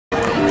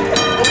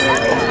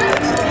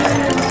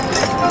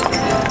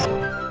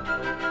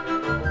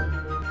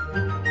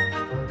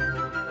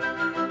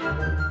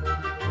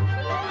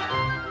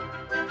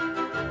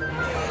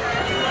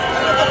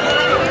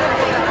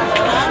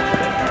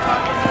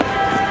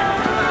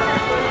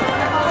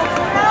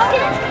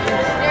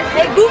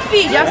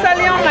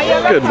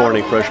Good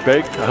morning, Fresh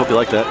Baked. I hope you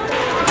like that.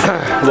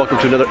 Welcome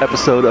to another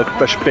episode of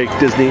Fresh Baked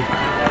Disney.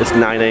 It's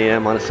 9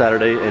 a.m. on a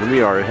Saturday, and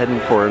we are heading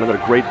for another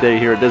great day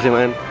here at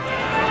Disneyland.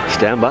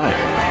 Stand by.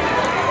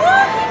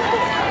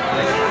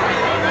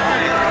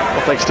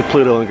 Well, thanks to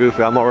Pluto and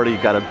Goofy, I'm already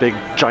got a big,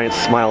 giant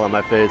smile on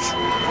my face.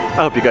 I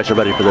hope you guys are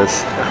ready for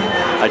this.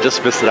 I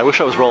just missed it. I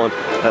wish I was rolling.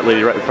 That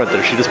lady right in front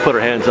there, she just put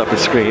her hands up and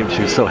screamed.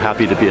 She was so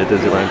happy to be at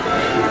Disneyland.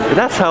 And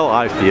that's how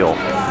I feel.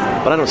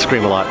 But I don't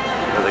scream a lot.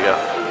 There they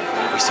go.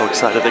 They're so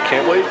excited, they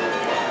can't wait.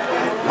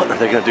 What are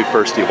they going to do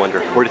first, do you wonder?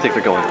 Where do you think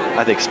they're going?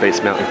 I think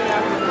Space Mountain.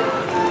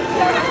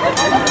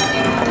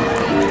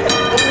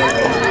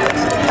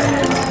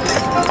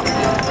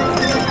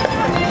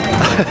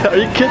 Are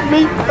you kidding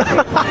me?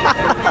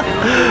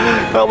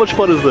 How much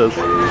fun is this?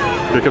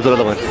 Here comes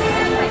another one.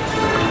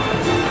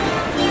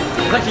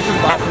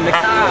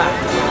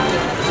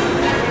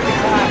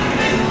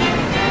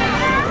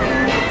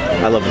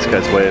 I love this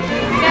guy's wave.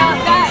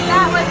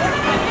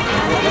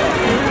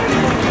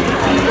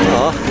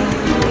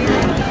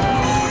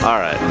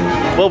 Alright,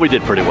 well, we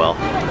did pretty well.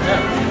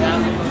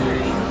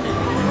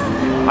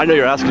 I know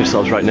you're asking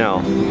yourselves right now,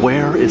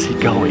 where is he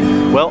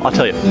going? Well, I'll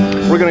tell you,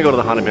 we're going to go to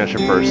the Haunted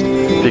Mansion first,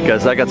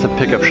 because I got some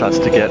pickup shots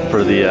to get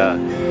for the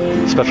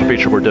special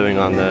feature we're doing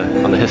on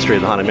the history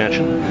of the Haunted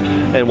Mansion.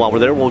 And while we're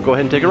there, we'll go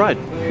ahead and take a ride.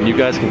 And you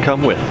guys can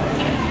come with.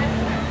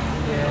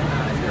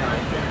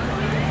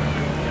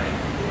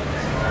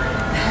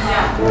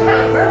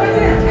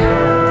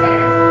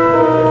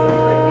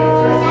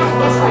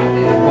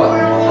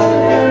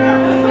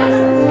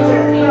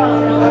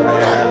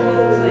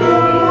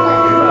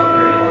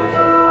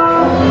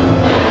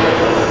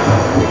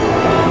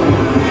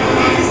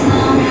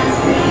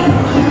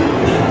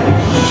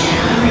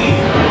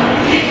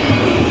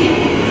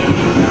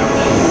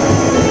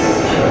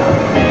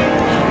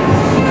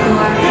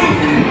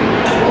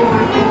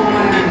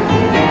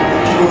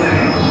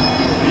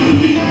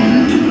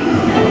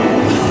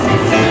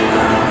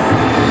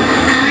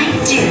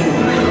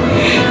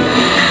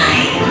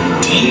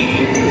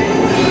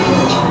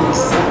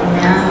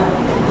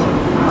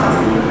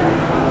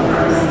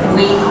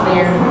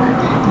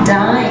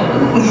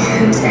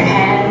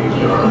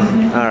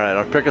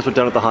 Breakfast was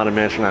done at the Haunted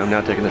Mansion. I'm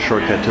now taking the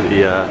shortcut to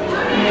the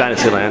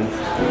Fantasyland,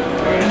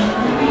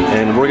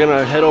 and we're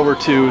gonna head over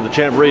to the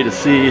Jamboree to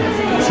see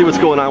what's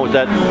going on with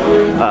that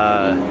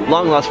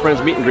long lost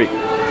friends meet and greet.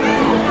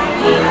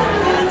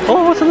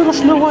 Oh, what's a little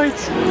Snow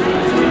Whites?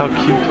 How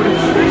cute!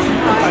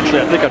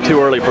 Actually, I think I'm too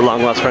early for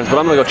long lost friends, but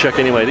I'm gonna go check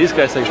anyway. These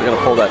guys think they're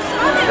gonna pull that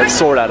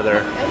sword out of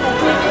there.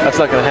 That's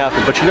not gonna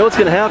happen. But you know what's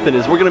gonna happen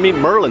is we're gonna meet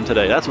Merlin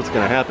today. That's what's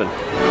gonna happen.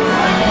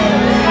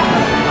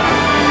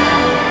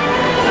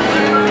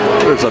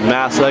 There's a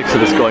mass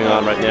exodus going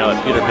on right now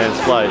at Peter Pan's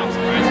flight.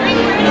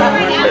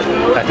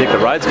 I think the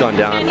ride's gone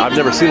down. I've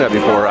never seen that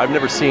before. I've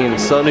never seen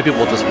so many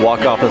people just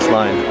walk off this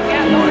line.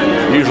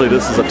 Usually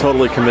this is a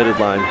totally committed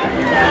line.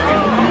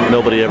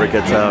 Nobody ever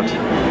gets out.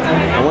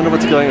 I wonder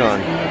what's going on.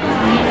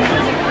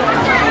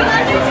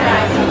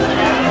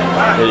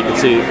 There you can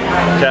see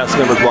cast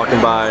members walking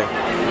by.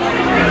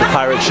 The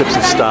pirate ships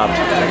have stopped.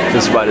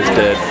 This ride is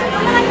dead.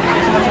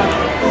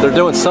 They're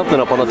doing something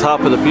up on the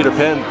top of the Peter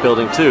Pan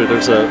building too.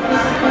 There's a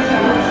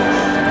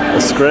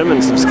scrim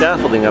and some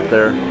scaffolding up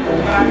there.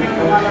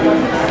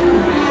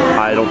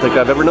 I don't think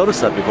I've ever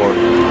noticed that before.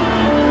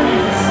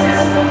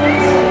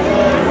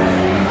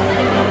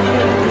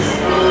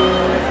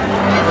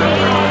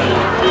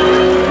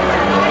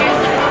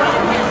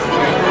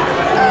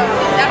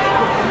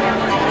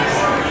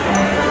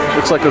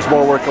 Looks like there's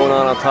more work going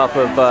on top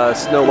of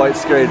Snow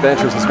White's Scary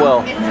Adventures as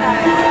well.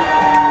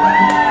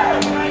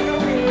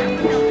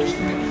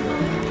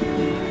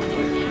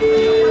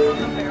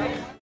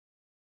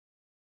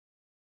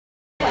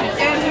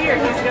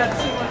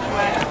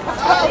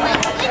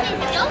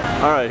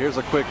 Alright, here's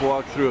a quick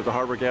walkthrough of the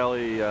Harbor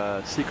Galley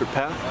secret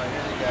path.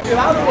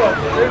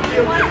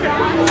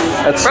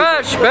 That's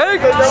Fresh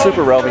Baked!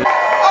 Super relevant.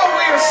 Oh,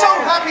 we are so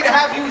happy to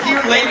have you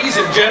here, ladies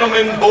and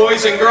gentlemen,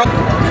 boys and girls.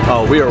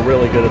 Oh, we are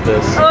really good at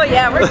this. Oh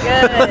yeah, we're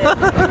good.